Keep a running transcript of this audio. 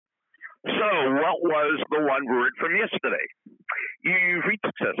So, what was the one word from yesterday? You've reached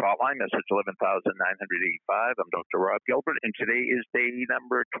Success Hotline, message 11,985. I'm Dr. Rob Gilbert, and today is day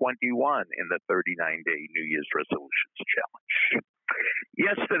number 21 in the 39-day New Year's Resolutions Challenge.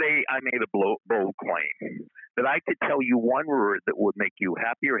 Yesterday, I made a bold claim that I could tell you one word that would make you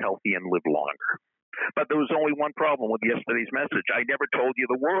happier, healthy, and live longer. But there was only one problem with yesterday's message. I never told you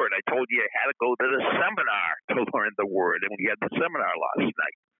the word. I told you I had to go to the seminar to learn the word, and we had the seminar last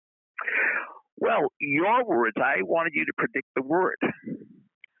night. Well, your words, I wanted you to predict the word.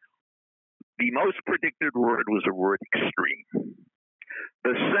 The most predicted word was the word extreme.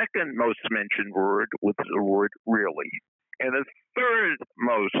 The second most mentioned word was the word really. And the third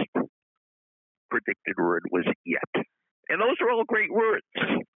most predicted word was yet. And those are all great words.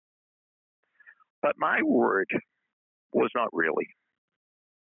 But my word was not really.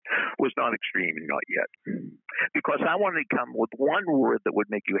 Was not extreme and not yet. Because I wanted to come with one word that would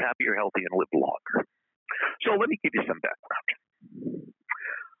make you happier, healthy, and live longer. So let me give you some background.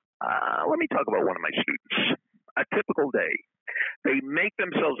 Let me talk about one of my students. A typical day. They make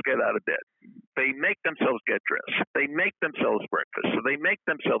themselves get out of bed. They make themselves get dressed. They make themselves breakfast. So they make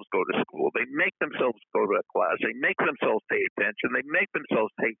themselves go to school. They make themselves go to a class. They make themselves pay attention. They make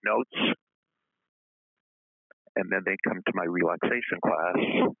themselves take notes. And then they come to my relaxation class,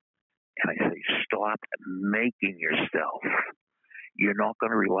 and I say, stop making yourself. You're not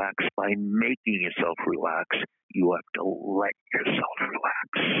going to relax by making yourself relax. You have to let yourself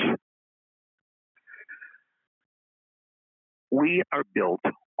relax. We are built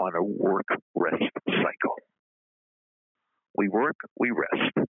on a work-rest cycle. We work, we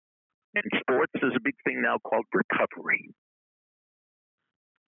rest. In sports, there's a big thing now called recovery.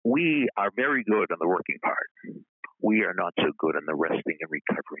 We are very good on the working part. We are not so good on the resting and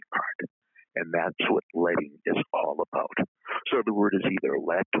recovering part. And that's what letting is all about. So the word is either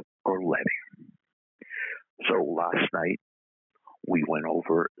let or letting. So last night, we went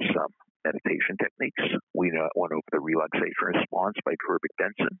over some meditation techniques. We went over the relaxation response by Herbert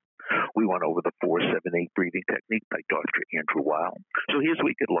Benson. We went over the 4-7-8 breathing technique by Dr. Andrew Weil. So here's what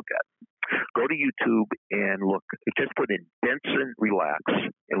we could look at. Go to YouTube and look, just put in Benson Relax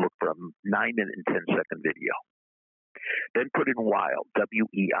and look for a 9-minute and 10-second video. Then put in Weil,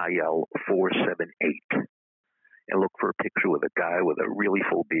 W-E-I-L 478, and look for a picture with a guy with a really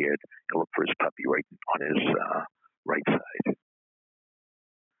full beard, and look for his puppy right on his right side.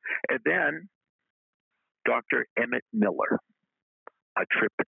 And then Dr. Emmett Miller, A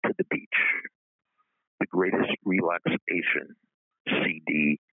Trip to the Beach, the greatest relaxation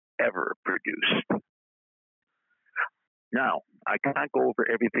CD ever produced. Now, I can't go over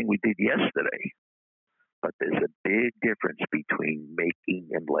everything we did yesterday, but there's a big difference between making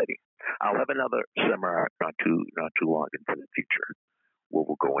and letting. I'll have another seminar not too long into the future where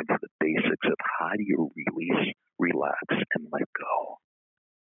we'll go into the basics of how do you release, relax, and let go.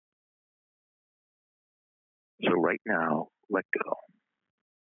 So right now, let go.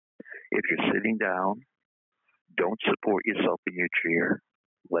 If you're sitting down, don't support yourself in your chair.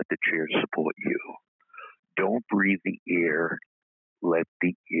 Let the chair support you. Don't breathe the air. Let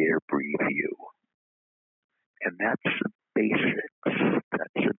the air breathe you. And that's the basics.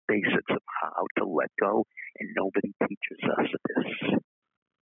 That's the basics of how to let go, and nobody teaches us this.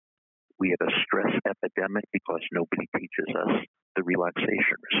 We have a stress epidemic because nobody teaches us the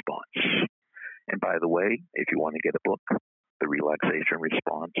relaxation response. And by the way, if you want to get a book, The Relaxation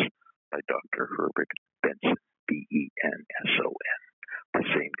Response by Dr. Herbert Benson, Benson, the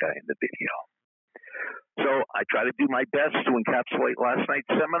same guy in the video. So I try to do my best to encapsulate last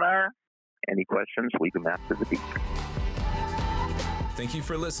night's seminar. Any questions, leave them after the beep. Thank you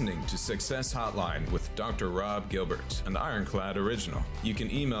for listening to Success Hotline with Dr. Rob Gilbert, an Ironclad original. You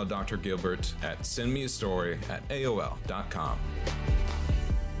can email Dr. Gilbert at sendmeastory@aol.com.